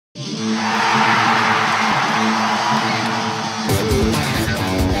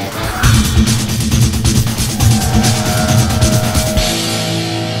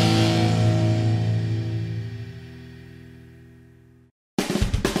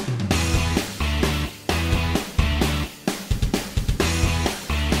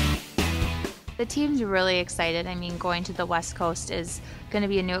The team's really excited. I mean, going to the West Coast is going to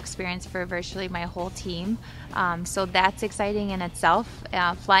be a new experience for virtually my whole team. So that's exciting in itself.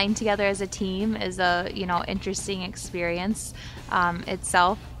 Flying together as a team is a interesting experience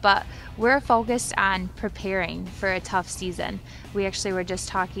itself. But we're focused on preparing for a tough season. We actually were just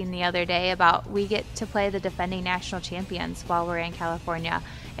talking the other day about we get to play the defending national champions while we're in California,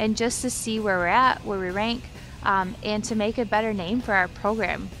 and just to see where we're at, where we rank. And to make a better name for our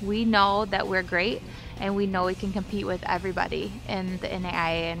program. We know that we're great, and we know we can compete with everybody in the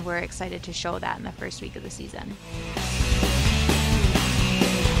NAIA, and we're excited to show that in the first week of the season.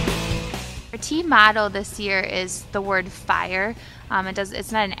 Our team motto this year is the word FIRE.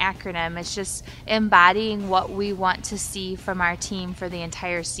 It's not an acronym, it's just embodying what we want to see from our team for the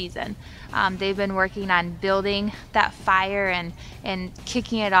entire season. They've been working on building that fire and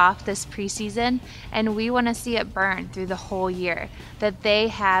kicking it off this preseason, and we want to see it burn through the whole year. That they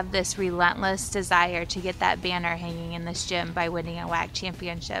have this relentless desire to get that banner hanging in this gym by winning a WAC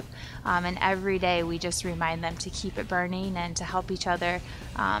championship. And every day we just remind them to keep it burning and to help each other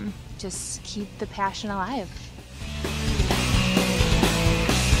just keep the passion alive.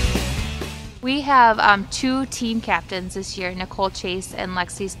 We have two team captains this year. Nicole Chase and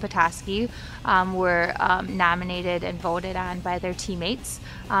Lexi Spatoski were nominated and voted on by their teammates.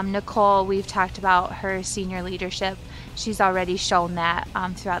 Nicole, we've talked about her senior leadership. She's already shown that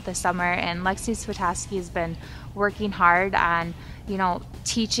throughout the summer, and Lexi Spatoski has been working hard on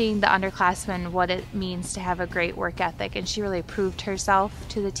teaching the underclassmen what it means to have a great work ethic, and she really proved herself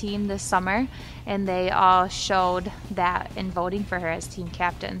to the team this summer, and they all showed that in voting for her as team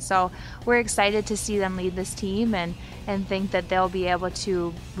captain. So we're excited to see them lead this team and think that they'll be able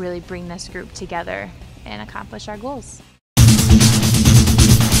to really bring this group together and accomplish our goals.